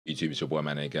YouTube, it's your boy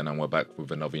Manny again, and we're back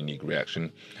with another unique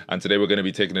reaction. And today we're going to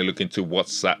be taking a look into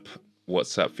WhatsApp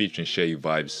featuring Seyi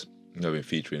Vibez. No, been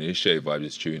featuring it's Seyi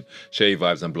Vibez' tune. Seyi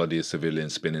Vibez and Bloody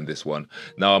Civilian spinning this one.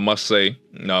 Now I must say,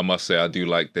 I do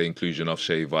like the inclusion of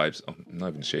Seyi Vibez, not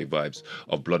even Seyi Vibez,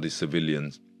 of Bloody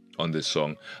Civilians on this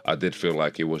song. I did feel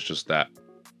like it was just that.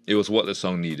 It was what the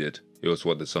song needed. It was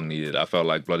what the song needed. I felt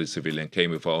like Bloody Civilian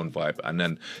came with her own vibe, and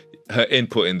then her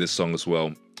input in this song as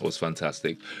well was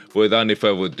fantastic. But without any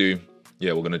further ado,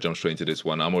 yeah, we're gonna jump straight into this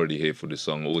one. I'm already here for this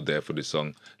song, all there for this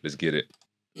song. Let's get it.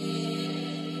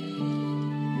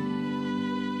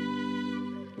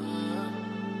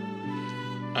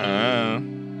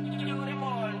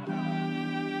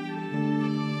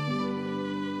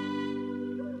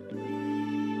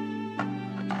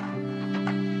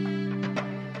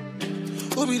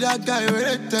 Who be that guy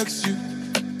where they text you?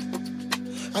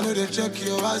 I know they check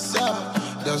your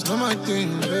WhatsApp. That's not my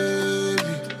thing, baby.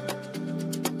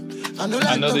 I know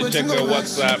they check your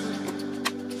WhatsApp.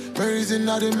 The reason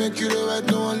now they make you the right,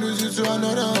 no one lose you to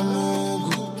another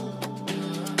move.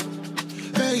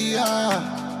 Hey,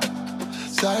 yeah.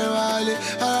 Sorry, Wale.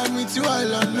 I meet you all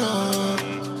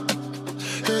alone.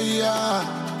 Hey,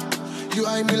 yeah. You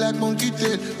eye me like monkey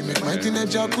tail. You make my thing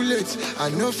ejaculate. I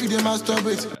know if you dey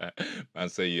masturbate. Man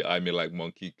say you eye me like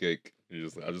monkey cake.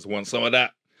 I just want some of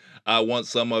that. I want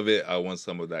some of it. I want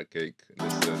some of that cake.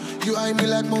 Listen. You eye me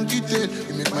like monkey tail.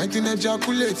 You make my thing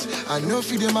ejaculate. I know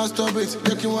if you dey masturbate.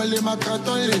 Make you want lay my cat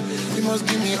on lay. You must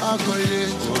give me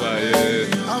accolade. Oh, yeah.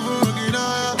 I'm working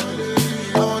out.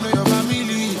 I wanna your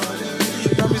family.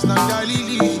 Promise not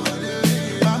Galilee.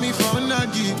 Family for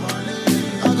Nagi.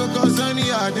 I go cause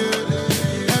any other.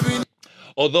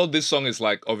 Although this song is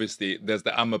like, obviously, there's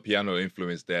the Amapiano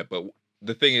influence there, but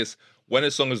the thing is, when a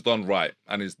song is done right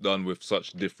and it's done with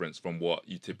such difference from what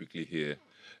you typically hear,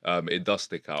 it does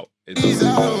stick out. It does stick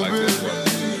out like this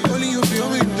one. Only you feel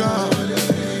me down.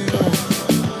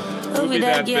 Who be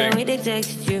that thing? They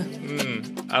text you.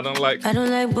 I don't like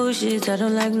bullshit. I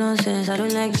don't like nonsense. I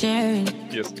don't like sharing.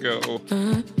 Yes, girl.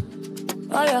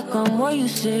 Oh, yeah, come what you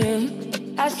say.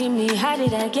 Asking me how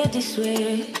did I get this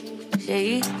way?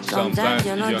 Seyi, sometimes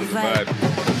you're not the vibe.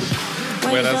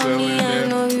 When you saw me, I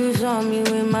know you saw me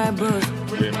with my bros.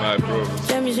 With my bros.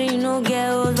 Tell me, say you know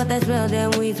girls, but I smell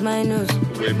them with my nose.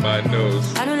 With my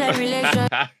nose. I don't like relations.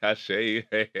 Seyi,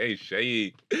 hey,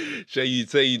 Seyi. Seyi, you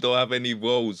say you don't have any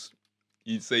woes.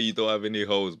 You say you don't have any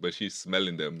hoes, but she's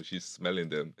smelling them. She's smelling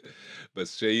them. But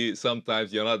Seyi,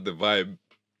 sometimes you're not the vibe.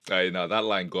 Now that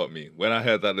line got me. When I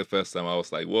heard that the first time, I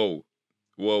was like, whoa,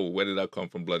 where did that come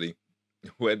from, bloody?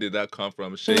 Where did that come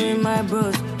from, Seyi? With my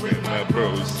bros. With my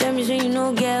bros. Tell me, say you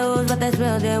know girls, but I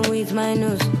smell them with my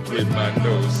nose. With my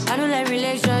nose. I don't like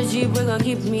relationship, we're gonna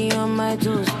keep me on my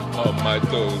toes. On my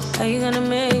toes. Are you gonna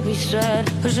make me sad?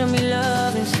 Or show me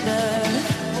love instead?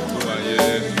 Oh,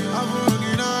 yeah.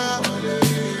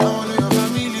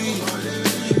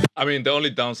 I mean, the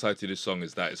only downside to this song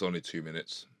is that it's only 2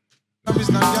 minutes.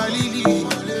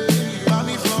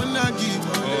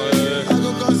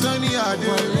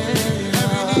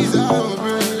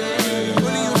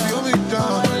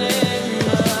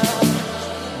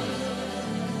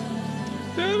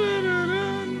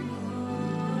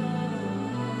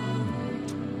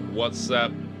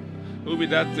 WhatsApp. Who be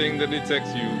that thing that they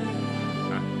text you?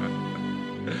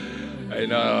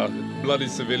 And Bloody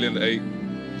Civilian ate.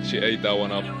 She ate that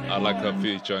one up. I like her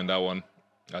feature in that one.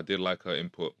 I did like her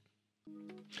input.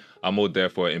 I'm all there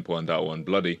for her input on that one.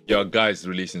 Bloody. Your guy's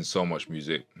releasing so much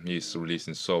music. He's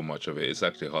releasing so much of it. It's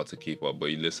actually hard to keep up. But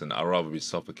you listen, I'd rather be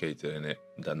suffocated in it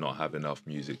than not have enough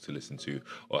music to listen to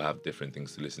or have different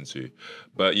things to listen to.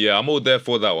 But yeah, I'm all there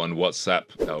for that one.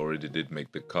 WhatsApp. I already did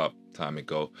make the cut time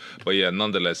ago. But yeah,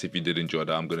 nonetheless, if you did enjoy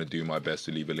that, I'm going to do my best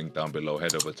to leave a link down below.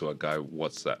 Head over to our guy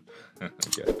WhatsApp.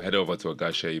 Head over to our guy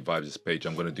Seyi Vibez' page.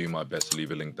 I'm going to do my best to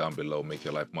leave a link down below, make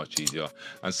your life much easier.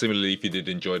 And similarly, if you did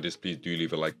enjoy this, please do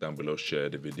leave a like down below, share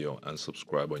the video and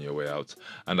subscribe on your way out.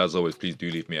 And as always, please do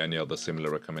leave me any other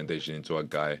similar recommendation into our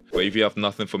guy. But if you have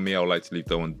nothing for me, I would like to leave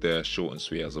that one there, short and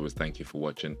sweet. As always, thank you for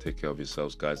watching. Take care of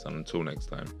yourselves, guys, and until next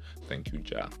time, thank you,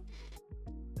 Ja.